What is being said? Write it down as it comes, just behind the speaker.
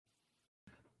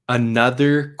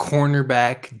Another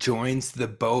cornerback joins the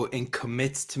boat and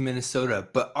commits to Minnesota.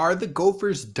 But are the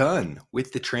Gophers done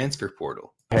with the transfer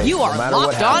portal? Hey, You are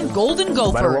Locked On Golden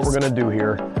Gophers. No matter what we're going to do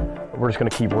here, we're just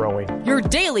going to keep rowing. Your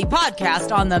daily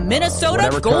podcast on the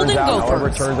Minnesota Golden Gophers. However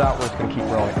it turns out, we're just going to keep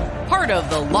rowing. Part of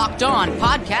the Locked On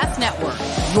Podcast Network.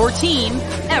 Your team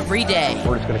every day.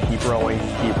 We're just going to keep rowing,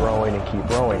 and keep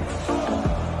rowing.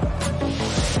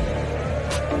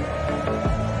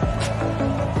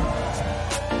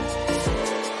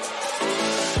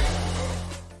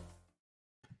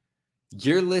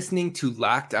 You're listening to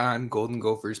Locked On Golden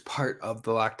Gophers, part of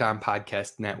the Locked On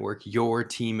Podcast Network, your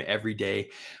team every day.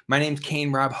 My name's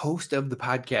Kane Robb, host of the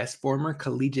podcast, former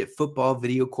collegiate football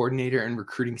video coordinator and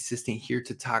recruiting assistant, here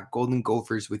to talk Golden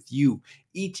Gophers with you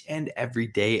each and every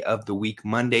day of the week,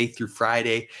 Monday through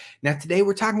Friday. Now, today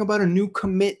we're talking about a new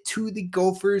commit to the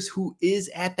Gophers who is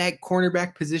at that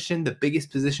cornerback position, the biggest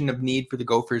position of need for the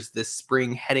Gophers this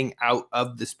spring, heading out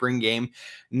of the spring game.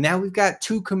 Now we've got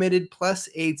two committed plus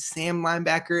a Sam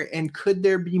linebacker, and could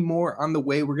there be more on the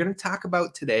way? We're going to talk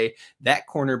about today that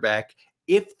cornerback,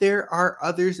 if there are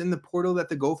others in the portal that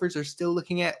the Gophers are still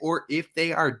looking at, or if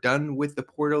they are done with the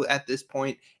portal at this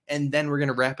point. And then we're going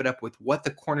to wrap it up with what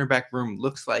the cornerback room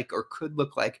looks like or could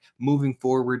look like moving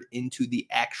forward into the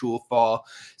actual fall.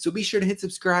 So be sure to hit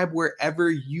subscribe wherever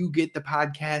you get the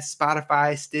podcast,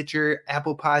 Spotify, Stitcher,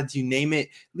 Apple Pods, you name it.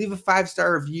 Leave a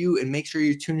 5-star review and make sure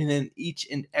you're tuning in each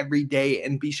and every day.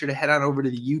 And be sure to head on over to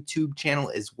the YouTube channel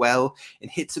as well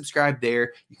and hit subscribe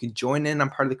there. You can join in on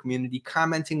part of the community,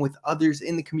 commenting with others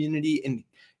in the community and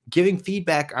giving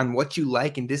feedback on what you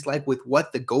like and dislike with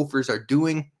what the Gophers are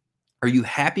doing. Are you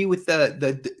happy with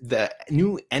the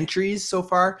new entries so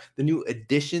far, the new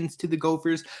additions to the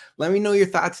Gophers? Let me know your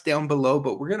thoughts down below,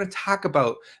 but we're going to talk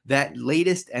about that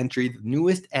latest entry, the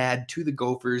newest add to the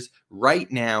Gophers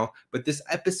right now. But this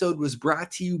episode was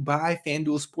brought to you by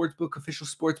FanDuel Sportsbook, official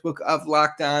sportsbook of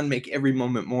Locked On. Make every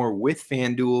moment more with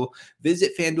FanDuel.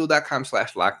 Visit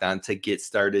FanDuel.com/LockedOn to get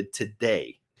started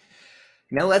today.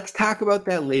 Now let's talk about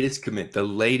that latest commit. The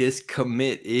latest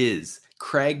commit is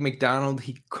Craig McDonald.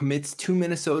 He commits to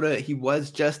Minnesota. He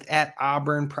was just at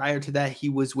Auburn. Prior to that, he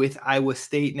was with Iowa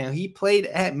State. Now, he played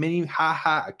at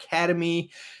Minnehaha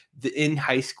Academy in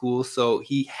high school, so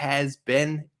he has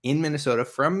been in Minnesota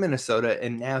from Minnesota,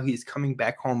 and now he's coming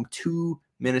back home to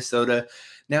Minnesota.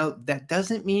 Now, that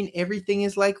doesn't mean everything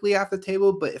is likely off the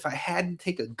table, but if I had to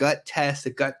take a gut test, a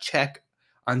gut check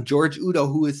on George Udo,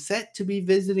 who is set to be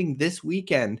visiting this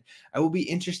weekend, I will be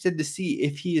interested to see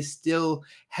if he is still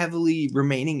heavily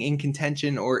remaining in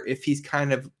contention or if he's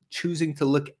kind of choosing to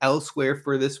look elsewhere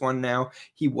for this one now.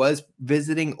 He was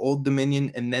visiting Old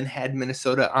Dominion and then had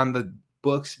Minnesota on the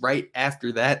books right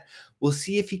after that. We'll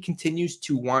see if he continues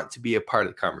to want to be a part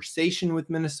of the conversation with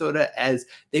Minnesota, as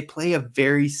they play a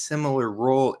very similar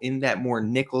role in that more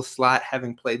nickel slot,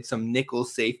 having played some nickel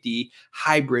safety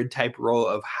hybrid type role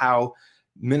of how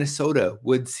Minnesota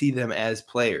would see them as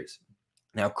players.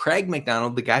 Now, Craig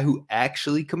McDonald, the guy who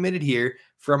actually committed here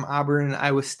from Auburn and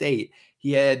Iowa State,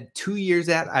 he had 2 years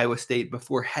at Iowa State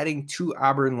before heading to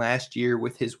Auburn last year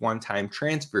with his one-time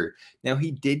transfer. Now,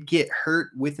 he did get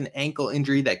hurt with an ankle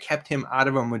injury that kept him out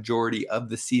of a majority of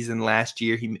the season last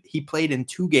year. He played in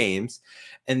 2 games,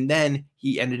 and then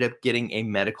he ended up getting a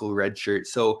medical red shirt.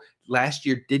 So last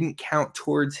year didn't count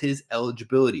towards his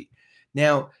eligibility.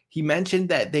 Now, he mentioned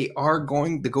that the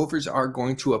Gophers are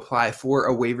going to apply for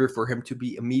a waiver for him to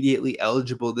be immediately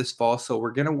eligible this fall. So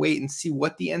we're going to wait and see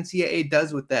what the NCAA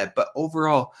does with that. But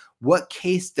overall, what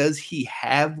case does he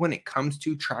have when it comes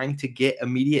to trying to get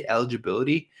immediate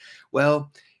eligibility?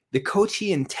 Well, the coach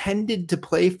he intended to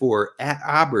play for at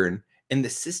Auburn and the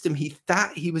system he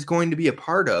thought he was going to be a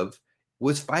part of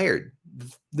was fired.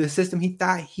 The system he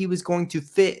thought he was going to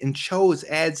fit and chose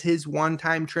as his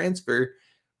one-time transfer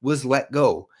was let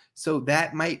go. So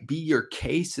that might be your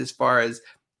case as far as,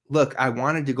 look, I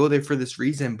wanted to go there for this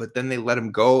reason, but then they let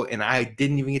him go and I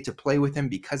didn't even get to play with him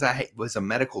because I was a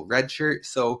medical redshirt.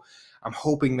 So I'm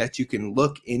hoping that you can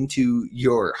look into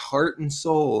your heart and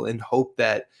soul and hope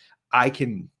that I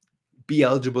can be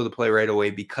eligible to play right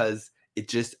away, because it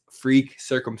just freak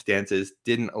circumstances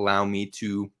didn't allow me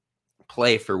to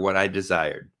play for what I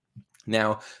desired.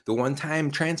 Now, the one-time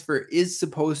transfer is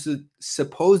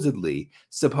supposedly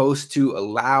supposed to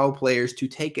allow players to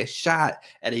take a shot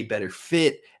at a better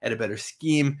fit, at a better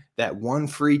scheme, that one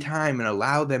free time, and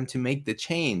allow them to make the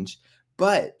change.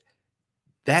 But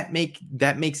that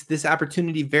makes this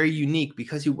opportunity very unique,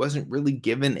 because he wasn't really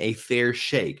given a fair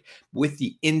shake. With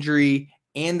the injury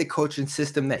and the coaching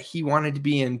system that he wanted to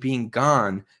be in being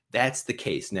gone, that's the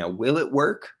case. Now, will it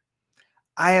work?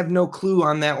 I have no clue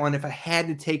on that one. If I had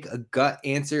to take a gut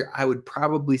answer, I would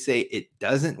probably say it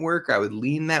doesn't work. I would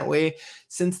lean that way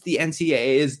since the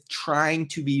NCAA is trying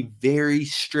to be very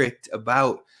strict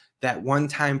about that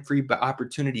one-time free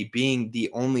opportunity being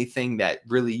the only thing that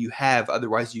really you have.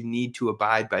 Otherwise, you need to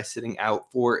abide by sitting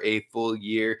out for a full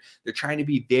year. They're trying to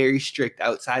be very strict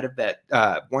outside of that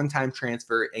one-time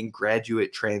transfer and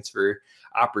graduate transfer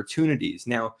opportunities.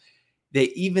 Now, they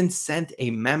even sent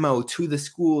a memo to the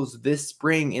schools this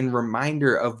spring in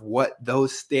reminder of what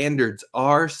those standards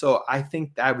are. So I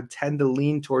think I would tend to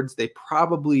lean towards they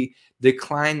probably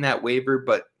decline that waiver,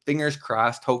 but fingers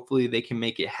crossed, hopefully they can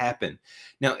make it happen.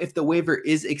 Now, if the waiver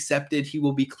is accepted, he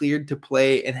will be cleared to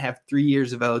play and have 3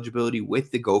 years of eligibility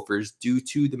with the Gophers due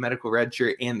to the medical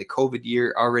redshirt and the COVID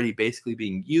year already basically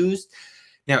being used.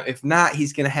 Now, if not,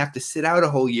 he's going to have to sit out a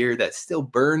whole year. That still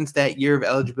burns that year of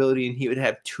eligibility, and he would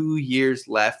have 2 years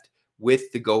left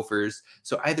with the Gophers.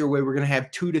 So either way, we're going to have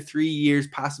 2 to 3 years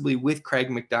possibly with Craig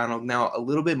McDonald. Now, a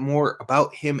little bit more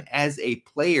about him as a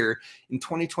player. In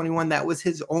 2021, that was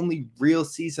his only real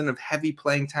season of heavy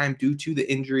playing time due to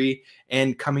the injury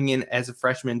and coming in as a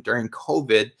freshman during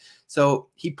COVID. So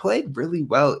he played really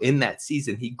well in that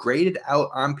season. He graded out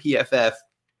on PFF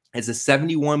as a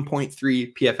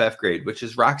 71.3 PFF grade, which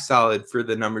is rock solid for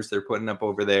the numbers they're putting up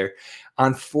over there.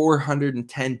 On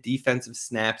 410 defensive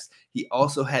snaps, he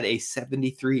also had a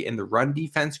 73 in the run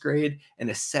defense grade and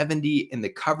a 70 in the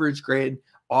coverage grade.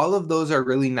 All of those are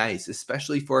really nice,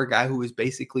 especially for a guy who was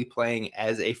basically playing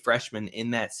as a freshman in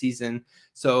that season.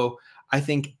 So I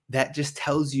think that just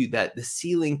tells you that the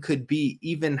ceiling could be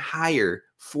even higher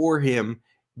for him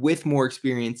with more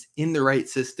experience in the right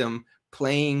system,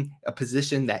 playing a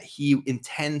position that he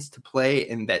intends to play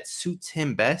and that suits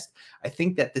him best. I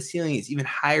think that the ceiling is even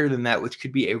higher than that, which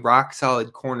could be a rock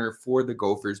solid corner for the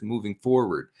Gophers moving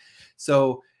forward.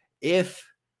 So if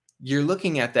you're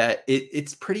looking at that,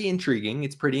 it's pretty intriguing.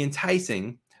 It's pretty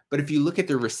enticing. But if you look at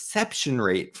the reception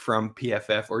rate from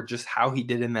PFF or just how he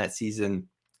did in that season,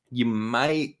 you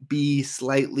might be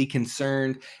slightly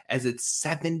concerned as it's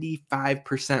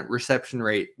 75% reception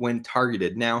rate when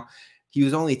targeted. Now, he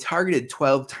was only targeted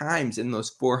 12 times in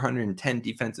those 410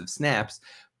 defensive snaps,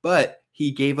 but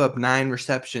he gave up 9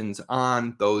 receptions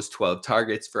on those 12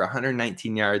 targets for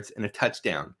 119 yards and a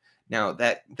touchdown. Now,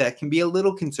 that can be a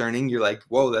little concerning. You're like,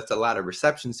 whoa, that's a lot of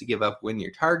receptions to give up when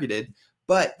you're targeted.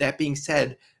 But that being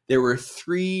said, there were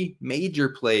 3 major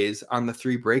plays on the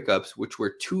 3 breakups, which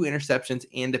were 2 interceptions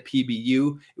and a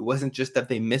PBU. It wasn't just that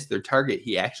they missed their target.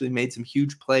 He actually made some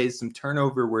huge plays, some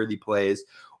turnover-worthy plays,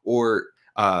 or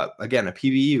again, a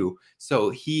PBU.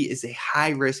 So he is a high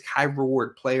risk, high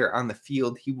reward player on the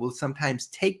field. He will sometimes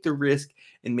take the risk,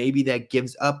 and maybe that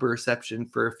gives up a reception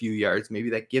for a few yards.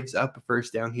 Maybe that gives up a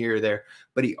first down here or there,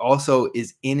 but he also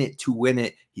is in it to win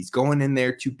it. He's going in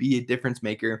there to be a difference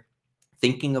maker.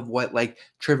 Thinking of what like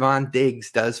Trevon Diggs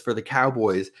does for the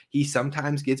Cowboys, he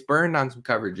sometimes gets burned on some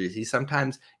coverages. He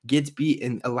sometimes gets beat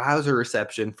and allows a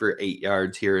reception for 8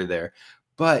 yards here or there,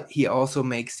 but he also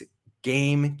makes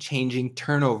game-changing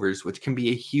turnovers, which can be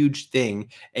a huge thing,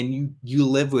 and you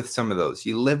live with some of those.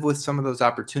 You live with some of those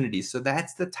opportunities. So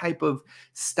that's the type of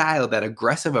style, that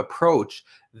aggressive approach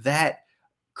that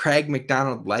Craig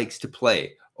McDonald likes to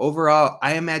play. Overall,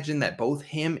 I imagine that both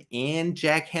him and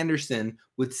Jack Henderson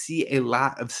would see a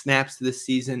lot of snaps this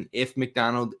season if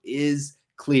McDonald is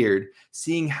cleared,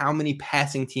 seeing how many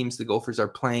passing teams the Gophers are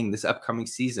playing this upcoming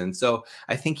season. So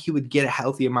I think he would get a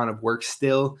healthy amount of work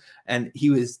still, and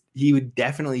he would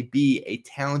definitely be a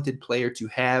talented player to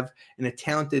have and a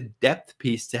talented depth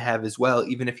piece to have as well,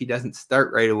 even if he doesn't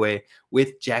start right away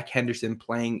with Jack Henderson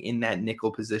playing in that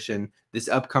nickel position this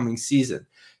upcoming season.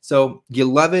 So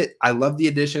you love it. I love the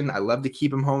addition. I love to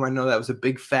keep him home. I know that was a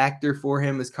big factor for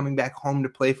him, is coming back home to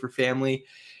play for family.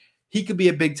 He could be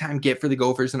a big time get for the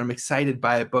Gophers, and I'm excited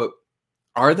by it. But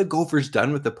are the Gophers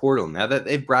done with the portal now that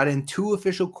they've brought in 2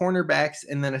 official cornerbacks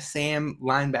and then a Sam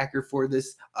linebacker for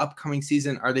this upcoming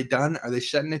season? Are they done? Are they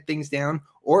shutting things down?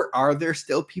 Or are there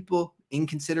still people in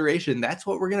consideration? That's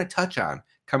what we're going to touch on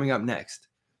coming up next.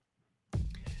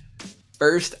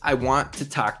 First, I want to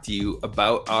talk to you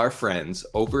about our friends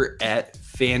over at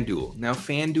FanDuel. Now,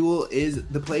 FanDuel is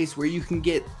the place where you can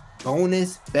get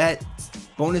bonus bets,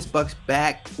 bonus bucks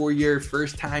back for your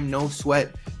first time, no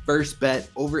sweat first bet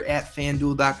over at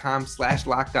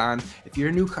fanduel.com/lockedon. If you're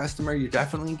a new customer, you're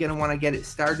definitely going to want to get it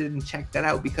started and check that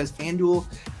out, because FanDuel,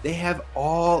 they have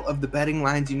all of the betting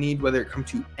lines you need, whether it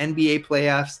comes to NBA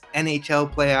playoffs,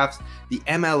 NHL playoffs, the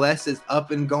MLS is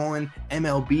up and going,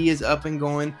 MLB is up and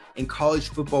going, and college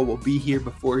football will be here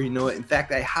before you know it. In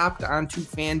fact, I hopped onto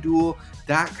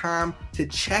fanduel.com to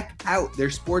check out their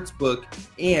sports book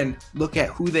and look at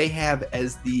who they have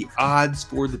as the odds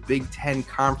for the Big Ten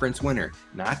Conference winner.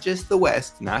 Not just the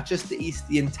West, not just the East,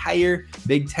 the entire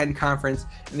Big Ten Conference.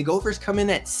 And the Gophers come in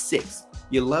at 6th.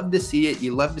 You love to see it.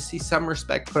 You love to see some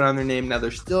respect put on their name. Now,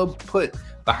 they're still put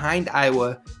behind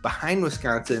Iowa, behind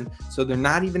Wisconsin, so they're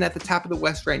not even at the top of the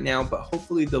West right now, but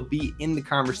hopefully they'll be in the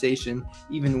conversation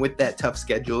even with that tough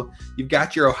schedule. You've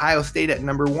got your Ohio State at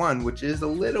number 1, which is a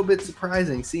little bit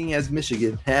surprising, seeing as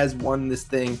Michigan has won this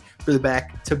thing for the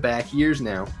back-to-back years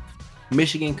now.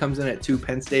 Michigan comes in at 2,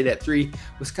 Penn State at 3,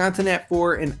 Wisconsin at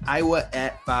 4, and Iowa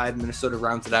at 5. Minnesota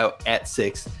rounds it out at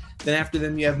 6. Then after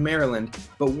them, you have Maryland.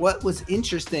 But what was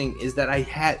interesting is that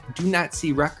I do not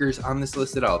see Rutgers on this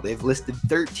list at all. They've listed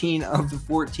 13 of the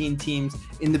 14 teams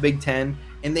in the Big Ten,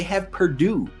 and they have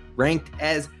Purdue ranked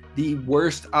as the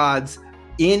worst odds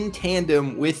in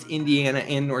tandem with Indiana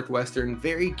and Northwestern.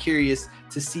 Very curious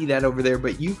to see that over there,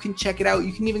 but you can check it out.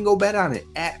 You can even go bet on it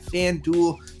at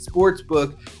FanDuel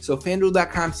Sportsbook. So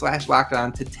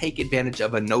fanduel.com/lockedon to take advantage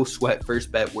of a no sweat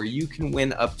first bet where you can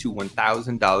win up to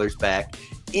 $1,000 back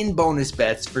in bonus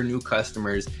bets for new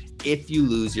customers if you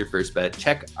lose your first bet.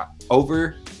 Check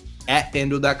over at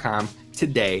fanduel.com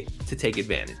today to take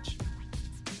advantage.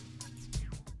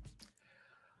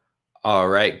 All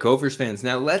right, Gophers fans.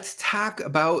 Now let's talk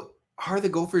about, are the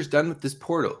Gophers done with this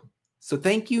portal? So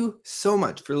thank you so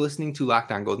much for listening to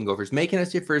Locked On Golden Gophers, making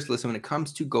us your first listen when it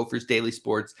comes to Gophers daily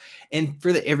sports. And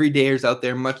for the everydayers out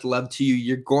there, much love to you.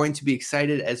 You're going to be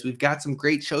excited as we've got some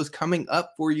great shows coming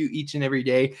up for you each and every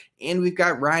day. And we've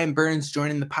got Ryan Burns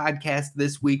joining the podcast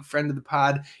this week, friend of the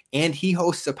pod, and he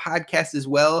hosts a podcast as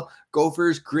well,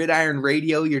 Gophers Gridiron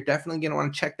Radio. You're definitely going to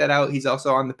want to check that out. He's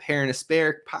also on the Pair and a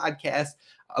Spare podcast.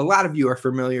 A lot of you are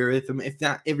familiar with him, if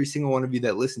not every single one of you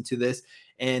that listen to this.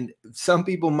 And some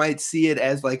people might see it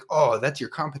as like, oh, that's your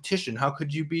competition. How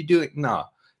could you be doing? No,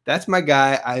 that's my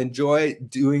guy. I enjoy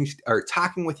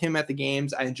talking with him at the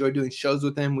games. I enjoy doing shows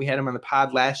with him. We had him on the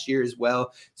pod last year as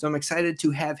well. So I'm excited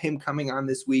to have him coming on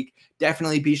this week.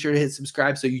 Definitely be sure to hit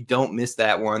subscribe so you don't miss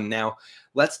that one. Now,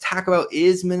 let's talk about,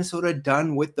 is Minnesota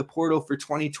done with the portal for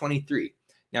 2023?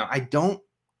 Now, I don't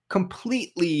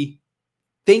completely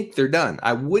think they're done.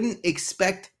 I wouldn't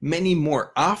expect many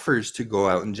more offers to go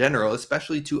out in general,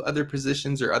 especially to other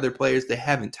positions or other players they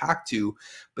haven't talked to.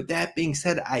 But that being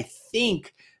said, I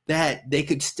think that they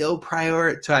could still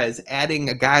prioritize adding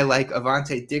a guy like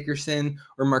Avante Dickerson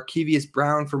or Markevius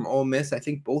Brown from Ole Miss. I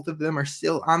think both of them are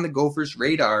still on the Gophers'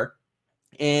 radar,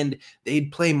 and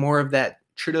they'd play more of that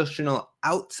traditional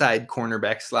outside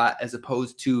cornerback slot as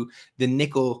opposed to the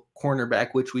nickel cornerback,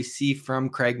 which we see from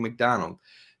Craig McDonald.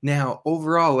 Now,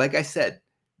 overall, like I said,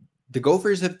 the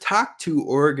Gophers have talked to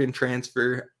Oregon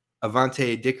transfer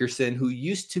Avante Dickerson, who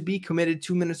used to be committed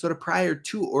to Minnesota prior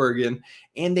to Oregon,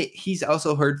 and he's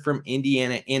also heard from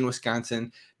Indiana and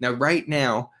Wisconsin. Now, right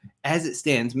now, as it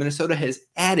stands, Minnesota has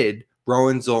added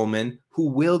Rowan Zolman, who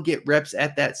will get reps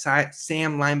at that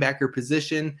Sam linebacker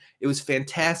position. It was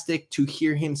fantastic to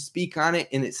hear him speak on it,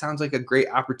 and it sounds like a great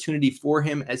opportunity for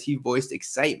him as he voiced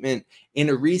excitement in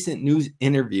a recent news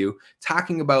interview,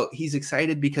 talking about he's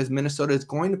excited because Minnesota is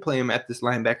going to play him at this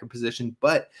linebacker position,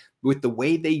 but with the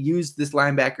way they use this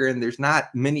linebacker, and there's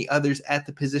not many others at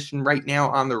the position right now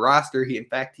on the roster,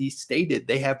 he stated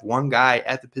they have one guy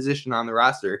at the position on the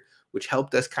roster, which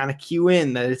helped us kind of cue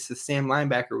in that it's the Sam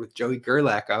linebacker with Joey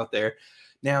Gerlach out there.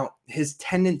 Now, his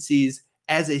tendencies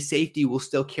as a safety will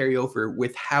still carry over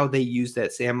with how they use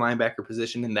that Sam linebacker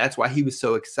position, and that's why he was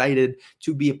so excited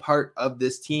to be a part of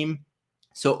this team.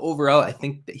 So overall, I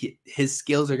think that his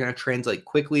skills are going to translate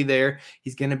quickly there.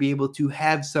 He's going to be able to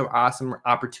have some awesome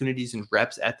opportunities and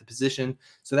reps at the position.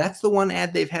 So that's the one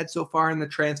ad they've had so far in the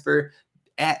transfer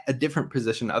at a different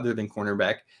position other than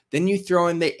cornerback. Then you throw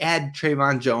in, they add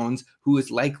Trayvon Jones, who is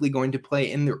likely going to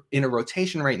play in a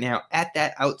rotation right now at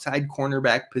that outside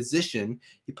cornerback position.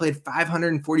 He played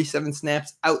 547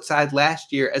 snaps outside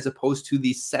last year as opposed to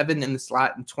the 7 in the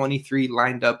slot and 23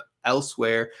 lined up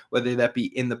elsewhere, whether that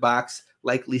be in the box,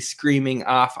 likely screaming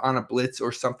off on a blitz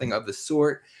or something of the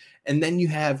sort. And then you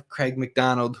have Craig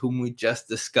McDonald, whom we just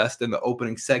discussed in the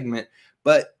opening segment,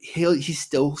 but he's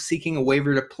still seeking a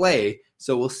waiver to play.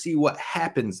 So we'll see what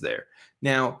happens there.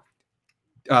 Now,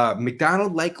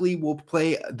 McDonald likely will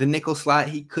play the nickel slot.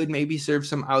 He could maybe serve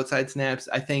some outside snaps.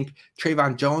 I think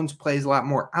Trayvon Jones plays a lot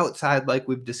more outside, like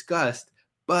we've discussed.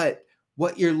 But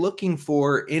what you're looking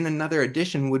for in another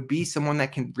addition would be someone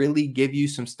that can really give you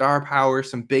some star power,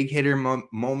 some big hitter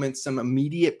moments, some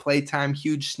immediate play time,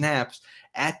 huge snaps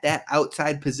at that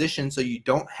outside position so you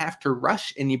don't have to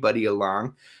rush anybody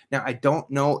along. Now, I don't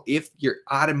know if you're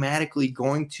automatically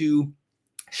going to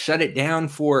shut it down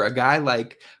for a guy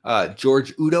like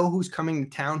George Udo, who's coming to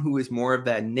town, who is more of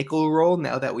that nickel role.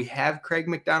 Now that we have Craig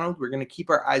McDonald, we're going to keep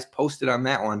our eyes posted on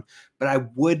that one. But I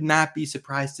would not be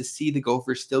surprised to see the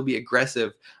Gophers still be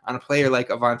aggressive on a player like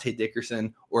Avante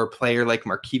Dickerson or a player like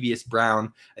Markevius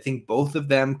Brown. I think both of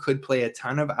them could play a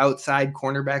ton of outside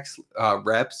cornerbacks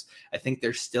reps. I think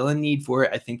there's still a need for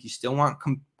it. I think you still want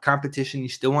competition. You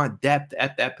still want depth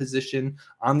at that position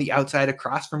on the outside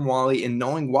across from Wally, and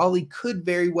knowing Wally could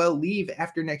very well leave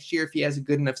after next year if he has a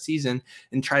good enough season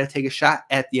and try to take a shot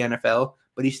at the NFL,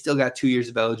 but he's still got 2 years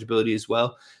of eligibility as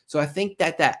well. So I think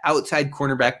that outside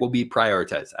cornerback will be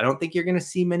prioritized. I don't think you're going to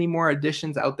see many more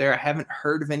additions out there. I haven't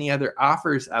heard of any other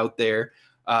offers out there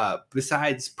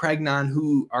besides Pregnon,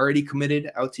 who already committed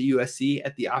out to USC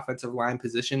at the offensive line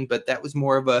position, but that was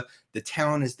more of the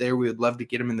talent is there. We would love to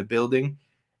get him in the building.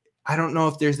 I don't know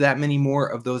if there's that many more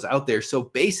of those out there. So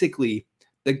basically,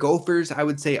 the Gophers, I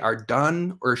would say, are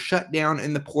done or shut down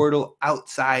in the portal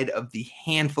outside of the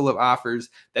handful of offers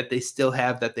that they still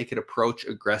have that they could approach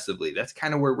aggressively. That's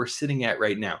kind of where we're sitting at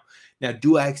right now. Now,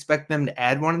 do I expect them to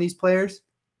add one of these players?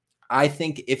 I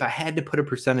think if I had to put a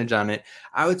percentage on it,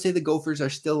 I would say the Gophers are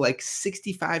still like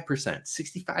 65%,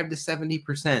 65 to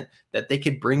 70% that they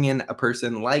could bring in a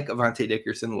person like Avante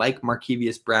Dickerson, like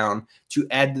Markevius Brown to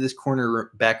add to this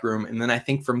cornerback room. And then I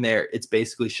think from there, it's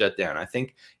basically shut down. I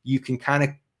think you can kind of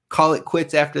call it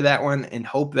quits after that one and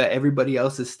hope that everybody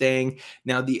else is staying.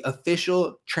 Now, the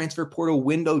official transfer portal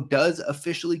window does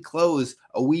officially close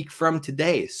a week from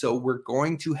today. So we're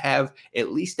going to have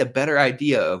at least a better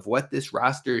idea of what this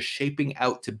roster is shaping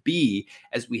out to be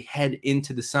as we head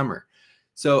into the summer.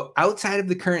 So outside of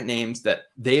the current names that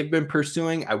they have been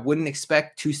pursuing, I wouldn't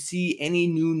expect to see any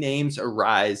new names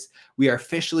arise. We are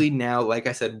officially now, like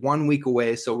I said, 1 week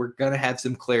away. So we're going to have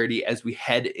some clarity as we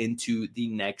head into the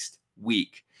next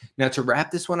week. Now, to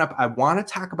wrap this one up, I want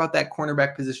to talk about that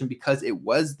cornerback position because it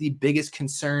was the biggest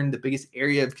concern, the biggest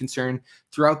area of concern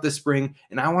throughout the spring.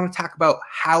 And I want to talk about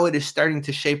how it is starting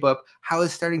to shape up, how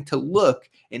it's starting to look,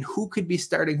 and who could be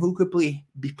starting, who could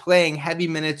be playing heavy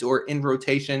minutes or in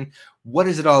rotation. What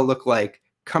does it all look like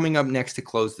coming up next to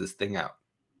close this thing out?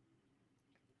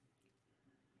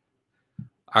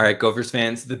 All right, Gophers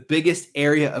fans, the biggest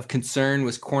area of concern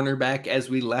was cornerback as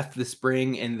we left the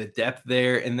spring and the depth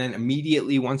there. And then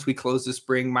immediately once we closed the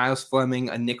spring, Miles Fleming,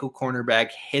 a nickel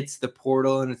cornerback, hits the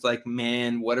portal. And it's like,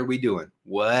 man, what are we doing?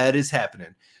 What is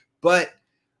happening? But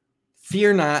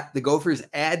fear not, the Gophers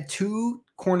add 2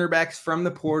 cornerbacks from the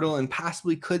portal and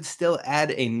possibly could still add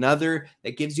another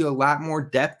that gives you a lot more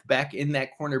depth back in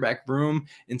that cornerback room.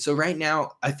 And so right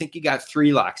now, I think you got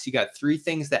 3 locks. You got 3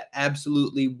 things that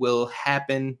absolutely will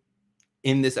happen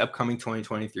in this upcoming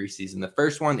 2023 season. The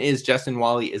first one is Justin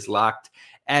Wally is locked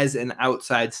as an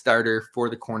outside starter for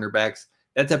the cornerbacks.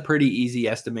 That's a pretty easy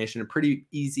estimation, a pretty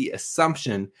easy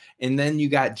assumption. And then you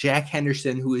got Jack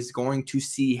Henderson, who is going to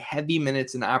see heavy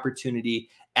minutes and opportunity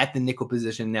at the nickel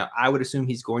position. Now, I would assume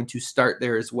he's going to start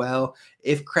there as well.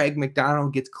 If Craig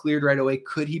McDonald gets cleared right away,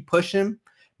 could he push him?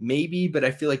 Maybe, but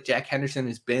I feel like Jack Henderson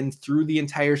has been through the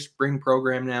entire spring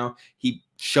program now. He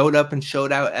showed up and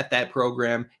showed out at that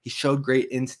program. He showed great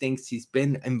instincts. He's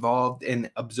been involved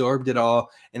and absorbed it all,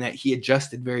 and that he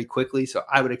adjusted very quickly. So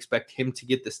I would expect him to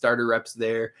get the starter reps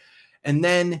there. And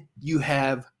then you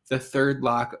have the third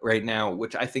lock right now,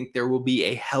 which I think there will be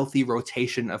a healthy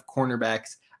rotation of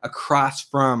cornerbacks across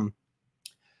from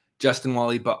Justin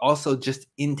Wally, but also just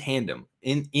in tandem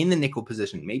in the nickel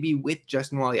position, maybe with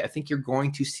Justin Wally. I think you're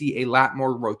going to see a lot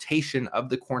more rotation of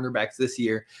the cornerbacks this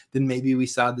year than maybe we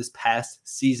saw this past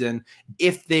season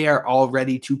if they are all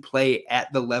ready to play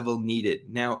at the level needed.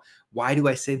 Now, why do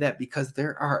I say that? Because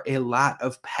there are a lot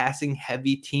of passing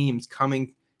heavy teams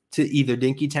coming to either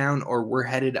Dinkytown or we're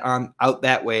headed on out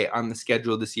that way on the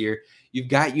schedule this year. You've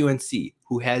got UNC,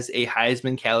 who has a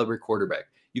Heisman caliber quarterback.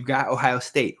 You've got Ohio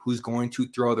State, who's going to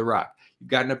throw the rock. You've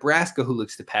got Nebraska, who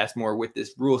looks to pass more with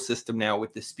this rule system now,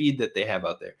 with the speed that they have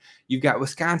out there. You've got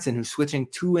Wisconsin, who's switching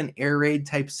to an air raid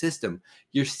type system.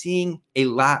 You're seeing a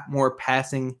lot more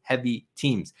passing heavy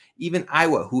teams. Even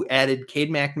Iowa, who added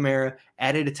Cade McNamara,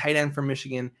 added a tight end from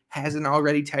Michigan, has an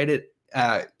already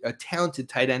a talented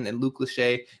tight end in Luke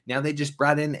Lachey. Now they just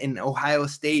brought in an Ohio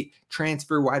State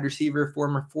transfer wide receiver,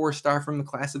 former 4-star from the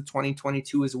class of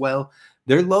 2022 as well.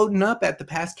 They're loading up at the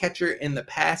pass catcher and the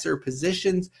passer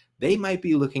positions. They might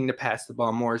be looking to pass the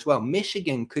ball more as well.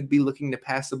 Michigan could be looking to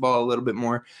pass the ball a little bit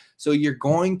more. So you're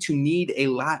going to need a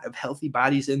lot of healthy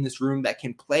bodies in this room that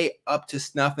can play up to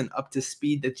snuff and up to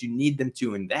speed that you need them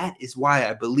to. And that is why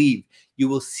I believe you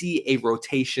will see a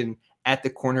rotation at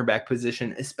the cornerback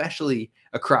position, especially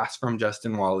across from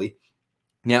Justin Walley.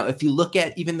 Now, if you look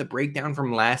at even the breakdown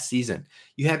from last season,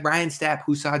 you had Ryan Stapp,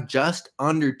 who saw just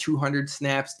under 200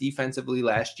 snaps defensively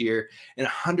last year, and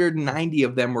 190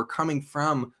 of them were coming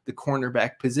from the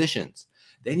cornerback positions.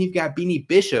 Then you've got Beanie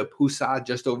Bishop, who saw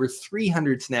just over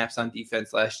 300 snaps on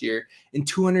defense last year, and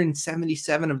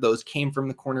 277 of those came from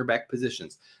the cornerback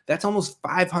positions. That's almost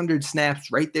 500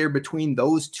 snaps right there between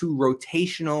those two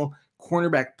rotational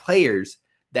cornerback players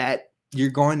that you're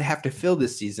going to have to fill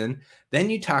this season. Then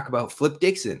you talk about Flip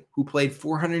Dixon, who played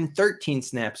 413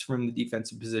 snaps from the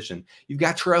defensive position. You've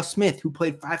got Terrell Smith, who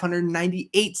played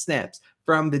 598 snaps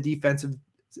from the defensive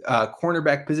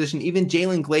cornerback position. Even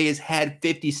Jalen Glaze had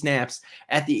 50 snaps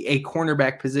at a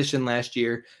cornerback position last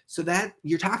year. So that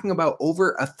you're talking about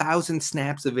over 1,000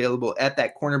 snaps available at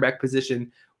that cornerback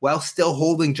position while still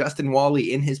holding Justin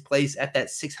Walley in his place at that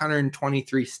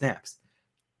 623 snaps.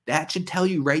 That should tell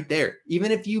you right there.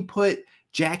 Even if you put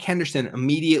Jack Henderson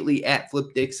immediately at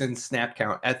Flip Dixon's snap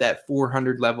count at that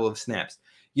 400 level of snaps,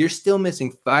 you're still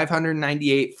missing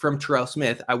 598 from Terrell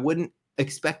Smith. I wouldn't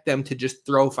expect them to just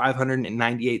throw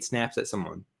 598 snaps at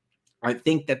someone. I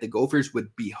think that the Gophers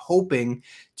would be hoping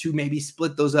to maybe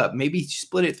split those up, maybe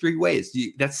split it 3 ways.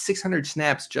 That's 600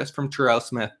 snaps just from Terrell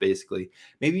Smith, basically.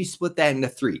 Maybe you split that into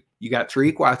 3. You got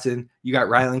Tariq Watson, you got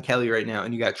Rylan Kelly right now,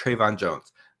 and you got Trayvon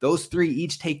Jones. Those 3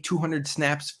 each take 200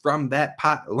 snaps from that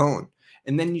pot alone.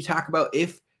 And then you talk about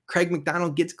if Craig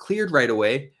McDonald gets cleared right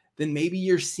away, then maybe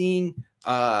you're seeing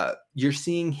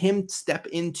him step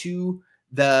into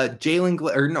the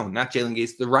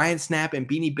the Ryan Snap and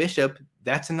Beanie Bishop.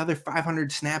 That's another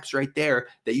 500 snaps right there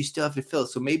that you still have to fill.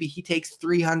 So maybe he takes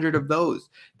 300 of those.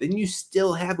 Then you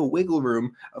still have a wiggle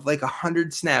room of like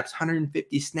 100 snaps,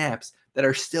 150 snaps that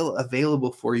are still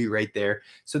available for you right there.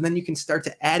 So then you can start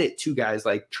to add it to guys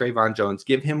like Trayvon Jones,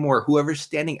 give him more, whoever's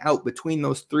standing out between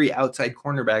those 3 outside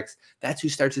cornerbacks. That's who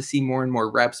starts to see more and more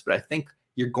reps. But I think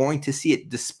you're going to see it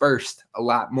dispersed a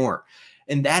lot more.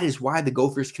 And that is why the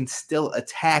Gophers can still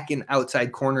attack an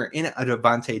outside corner in a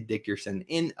Devontae Dickerson,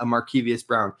 in a Markevious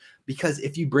Brown, because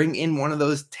if you bring in one of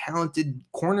those talented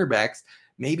cornerbacks,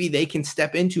 maybe they can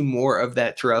step into more of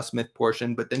that Terrell Smith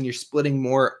portion, but then you're splitting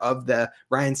more of the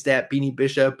Ryan Stapp, Beanie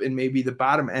Bishop, and maybe the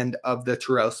bottom end of the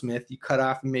Terrell Smith. You cut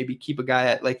off and maybe keep a guy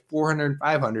at like 400,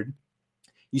 500.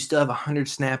 You still have 100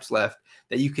 snaps left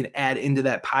that you can add into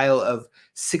that pile of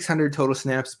 600 total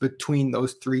snaps between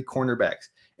those 3 cornerbacks.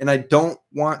 And I don't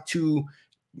want to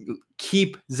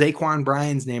keep Zaquan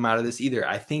Bryan's name out of this either.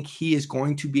 I think he is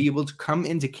going to be able to come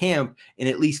into camp and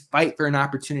at least fight for an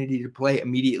opportunity to play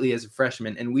immediately as a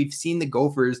freshman. And we've seen the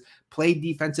Gophers play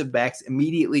defensive backs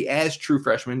immediately as true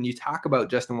freshmen. You talk about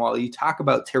Justin Walley, you talk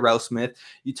about Terrell Smith,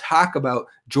 you talk about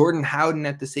Jordan Howden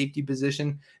at the safety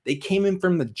position. They came in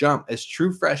from the jump as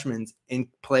true freshmen and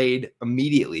played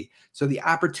immediately. So the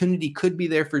opportunity could be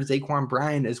there for Zaquan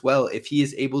Bryan as well if he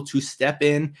is able to step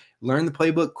in, learn the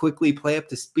playbook quickly, play up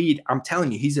to speed. I'm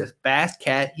telling you, he's a fast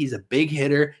cat. He's a big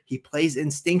hitter. He plays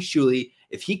instinctually.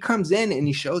 If he comes in and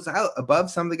he shows out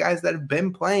above some of the guys that have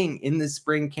been playing in the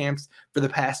spring camps for the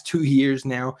past 2 years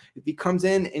now, if he comes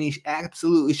in and he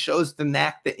absolutely shows the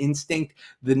knack, the instinct,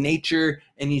 the nature,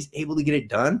 and he's able to get it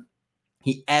done,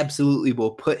 he absolutely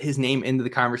will put his name into the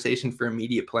conversation for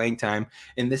immediate playing time.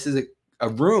 And this is a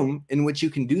room in which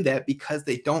you can do that because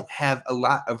they don't have a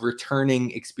lot of returning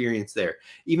experience there.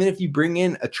 Even if you bring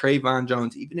in a Trayvon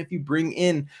Jones, even if you bring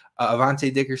in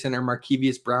Avante Dickerson or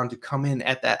Markevious Brown to come in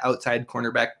at that outside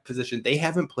cornerback position, they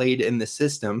haven't played in the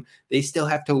system. They still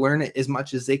have to learn it as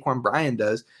much as Zaquan Bryan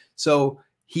does. So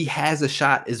he has a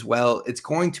shot as well. It's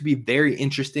going to be very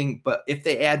interesting, but if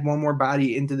they add one more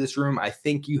body into this room, I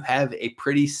think you have a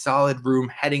pretty solid room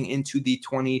heading into the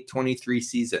 2023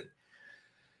 season.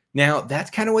 Now, that's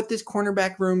kind of what this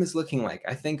cornerback room is looking like.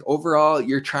 I think overall,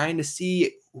 you're trying to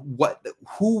see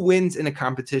who wins in a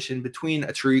competition between a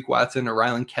Tariq Watson, a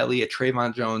Rylan Kelly, a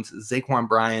Trayvon Jones, Zaquan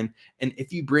Bryan. And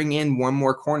if you bring in one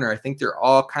more corner, I think they're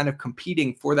all kind of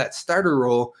competing for that starter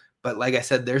role. But like I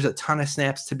said, there's a ton of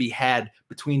snaps to be had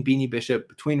between Beanie Bishop,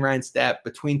 between Ryan Stapp,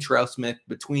 between Terrell Smith,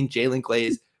 between Jalen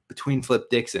Glaze, between Flip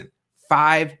Dixon.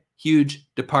 5 huge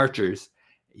departures.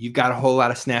 you've got a whole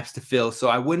lot of snaps to fill. So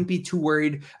I wouldn't be too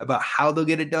worried about how they'll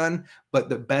get it done. But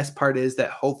the best part is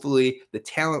that hopefully the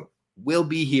talent will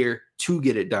be here to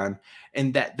get it done,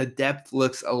 and that the depth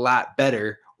looks a lot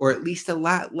better, or at least a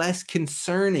lot less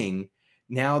concerning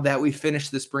now that we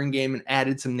finished the spring game and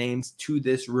added some names to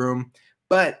this room.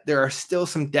 But there are still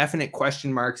some definite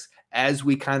question marks as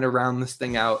we kind of round this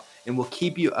thing out, and we'll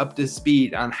keep you up to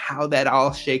speed on how that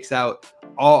all shakes out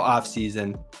all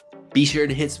offseason. Be sure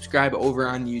to hit subscribe over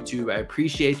on YouTube. I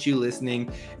appreciate you listening.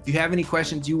 If you have any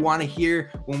questions you want to hear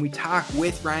when we talk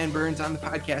with Ryan Burns on the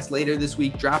podcast later this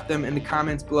week, drop them in the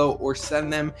comments below or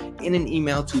send them in an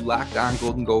email to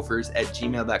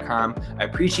lockedongoldengopers@gmail.com. I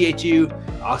appreciate you.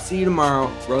 I'll see you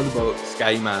tomorrow. Row the boat.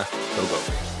 Sky Ma. Go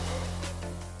Gophers.